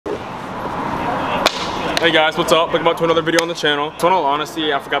Hey guys, what's up? Welcome back to another video on the channel. So in all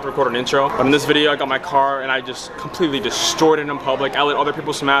honesty, I forgot to record an intro, but in this video I got my car and I just completely destroyed it in public. I let other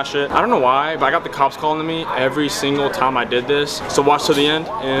people smash it. I don't know why, but I got the cops calling me every single time I did this. So watch till the end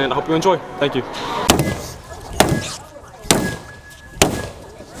and I hope you enjoy. Thank you.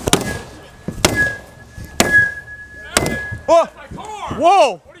 Whoa!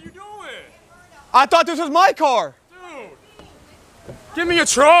 Whoa! What are you doing? I thought this was my car. Dude, give me a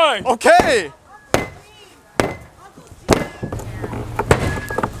try. Okay.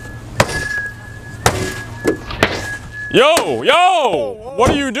 Yo, what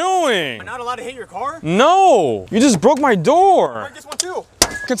are you doing? Am I not allowed to hit your car? No, you just broke my door. I just want to.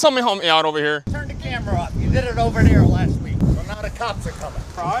 Can somebody help me out over here? Turn the camera up. You did it over there last week. So now the cops are coming.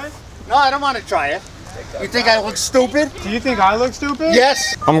 Try? No, I don't want to try it. You think I look stupid? Do you think I look stupid?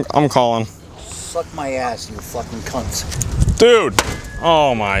 Yes. I'm calling. Suck my ass, you fucking cunts. Dude.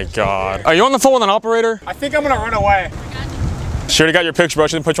 Oh my God. Are you on the phone with an operator? I think I'm gonna run away. She already got your picture, bro.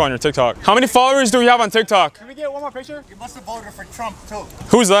 She didn't put you on your TikTok. How many followers do we have on TikTok? Can we get one more picture? You must have voted for Trump too.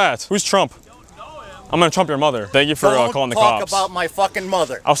 Who's that? Who's Trump? I'm gonna Trump your mother. Thank you for calling the cops. Don't talk about my fucking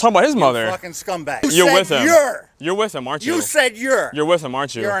mother. I was talking about his mother. You fucking scumbag. You're with him. You're. You're with him, aren't you? You said you're. You're with him,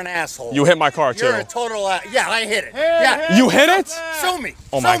 aren't you? You're an asshole. You hit my car too. You're a total yeah, I hit it. Yeah. You hit it? Show me.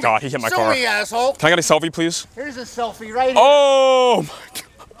 Oh my God, he hit my car. Show me, asshole. Can I get a selfie, please? Here's a selfie right here. Oh my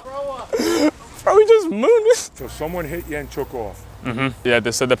God. Grow up. Bro, we just moved this. So someone hit you and took off. Yeah,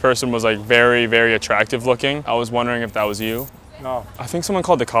 they said the person was like very, very attractive looking. I was wondering if that was you. No. I think someone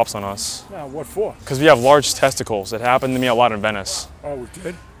called the cops on us. No, what for? Because we have large testicles. It happened to me a lot in Venice. Oh, we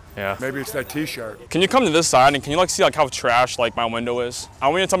did? Yeah. Maybe it's that t-shirt. Can you come to this side and can you like see like how trash like my window is? I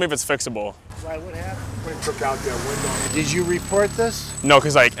want you to tell me if it's fixable. Right, what happened? We took out their window. Did you report this? No,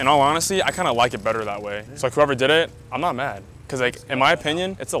 because like in all honesty, I kind of like it better that way. So like whoever did it, I'm not mad. Because like in my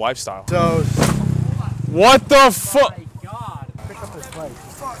opinion, it's a lifestyle. So. What the fuck? Oh my God. Pick up this bike.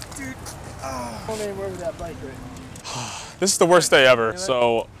 Fuck, dude. Where was that bike right? This is the worst day ever.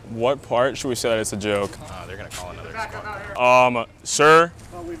 So what part should we say that it's a joke? They're gonna call another squad. Sir?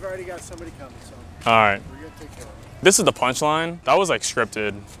 Well, we've already got somebody coming, so All right. we're gonna take care of it. This is the punchline. That was like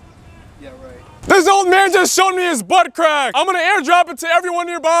scripted. Yeah, right. This old man just showed me his butt crack. I'm gonna airdrop it to everyone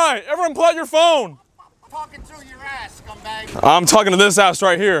nearby. Everyone pull out your phone. Talking through your ass, scumbag. I'm talking to this ass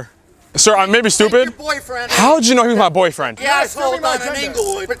right here. Sir, I may be stupid. Your boyfriend. How'd you know he was my boyfriend? The asshole down in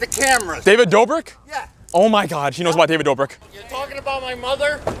Inglewood with the cameras. David Dobrik? Yeah. Oh my God, he knows about David Dobrik. You're talking about my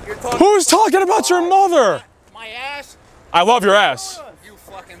mother? You're talking Who's talking about your mother? my ass? I love your ass. You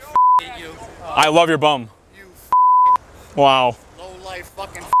fucking you. I love your bum. You Wow. low life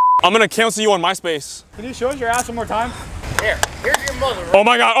fucking I'm gonna cancel you on MySpace. Can you show us your ass one more time? Here, here's your mother. Oh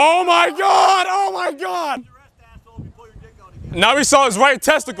my God, oh my God, oh my God. Now we saw his right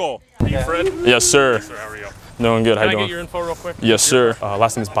testicle. Fred? Yes, sir. Sir, how are you? Doing good, how Can you I doing? get your info real quick? Yes, sir.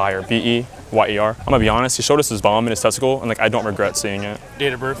 Last name is Beyer, B-E-Y-E-R. I'm gonna be honest, he showed us his bum and his testicle, and like I don't regret seeing it.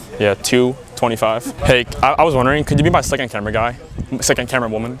 Date of birth? Yeah, 2/25. Hey, I was wondering, could you be my second camera guy? Second camera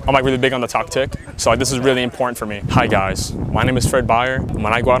woman? I'm like really big on the talk tick, so like this is really important for me. Hi guys, my name is Fred Beyer. When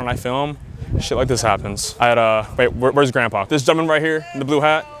I go out and I film, shit like this happens. I had wait, where's Grandpa? This gentleman right here in the blue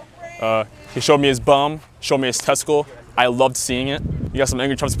hat, he showed me his bum, showed me his testicle. I loved seeing it. You got some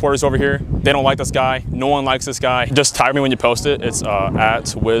angry Trump supporters over here. They don't like this guy. No one likes this guy. Just tag me when you post it. It's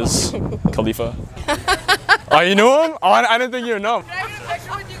at Wiz Khalifa. Oh, you knew him? Oh, I didn't think you knew him. Can I get a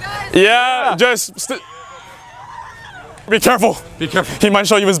picture with you guys? Yeah, just be careful. Be careful. He might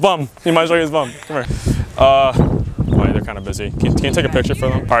show you his bum. He might show you his bum. Come here. Wait, they're kind of busy. Can you take a picture for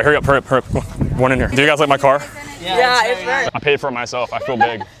them? All right, hurry up, hurry up, hurry up. One in here. Do you guys like my car? Yeah, it's very. I paid for it myself. I feel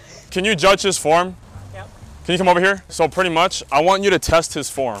big. Can you judge his form? Yep. Can you come over here? So pretty much, I want you to test his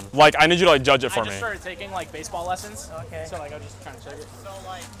form. Like, I need you to like judge it for I me. just started taking like baseball lessons. Okay. So like I was just trying to check it. So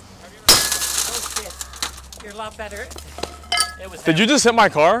like, have you ever? Oh shit, you're a lot better. It was. Did you just hit my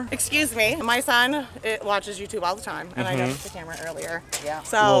car? Excuse me, my son watches YouTube all the time, and I got the camera earlier. Yeah.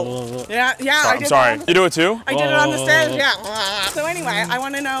 So Whoa. yeah, I I'm did sorry. that. You do it too? I did it on the stairs. Yeah. So anyway, I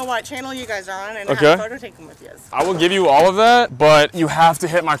want to know what channel you guys are on and Okay. have a photo taken with you. I will give you all of that, but you have to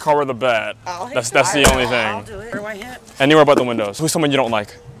hit my car with a bat. I'll hit That's you. the only I'll thing. do it. Where do I hit? Anywhere but the windows. Who's someone you don't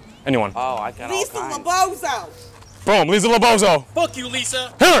like? Anyone? Oh, I got Lisa Labozo. Boom, Lisa Lobozo. Fuck you,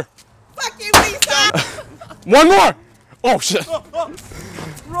 Lisa. Here! Fuck you, Lisa. One more! Oh shit. More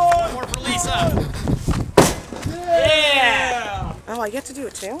for Lisa. Yeah. Oh, I get to do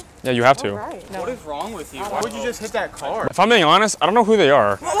it too? Yeah, you have to. All right. No. What is wrong with you? Why would you just hit that car? If I'm being honest, I don't know who they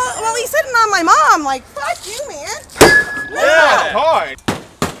are. Well, he's sitting on my mom. Like, fuck you, man. Yeah, car.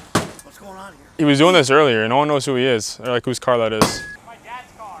 What's going on here? He was doing this earlier. No one knows who he is, or like whose car that is. My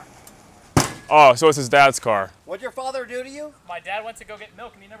dad's car. Oh, so it's his dad's car. What'd your father do to you? My dad went to go get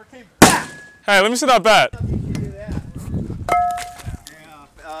milk and he never came. Hey, let me see that bet. Yeah.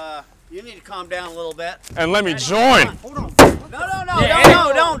 You need to calm down a little bit. And let me join. Hold on.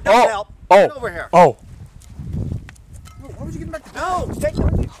 No, don't help. Get over here. Oh, Why would you get back to No, take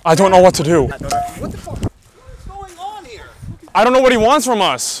it. I don't know what to do. What the fuck? What's going on here? I don't know what he wants from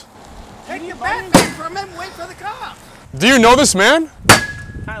us. Take your bat back from him. Wait for the cops. Do you know this man?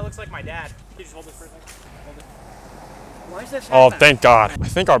 Kind of looks like my dad. Can you just hold this for a second? Why is this Oh, happening? thank God. I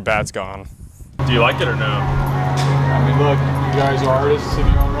think our bat's gone. Do you like it or no? I mean, look, you guys are artists in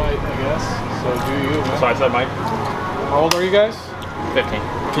your own right, I guess. So do you, man. So I said, Mike, How old are you guys? 15.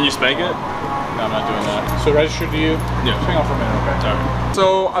 Can you spank it? No, I'm not doing that. So registered to you? Yeah. Hang on for a minute, okay? Alright.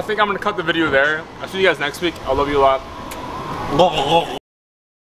 So I think I'm gonna cut the video there. I'll see you guys next week. I love you a lot.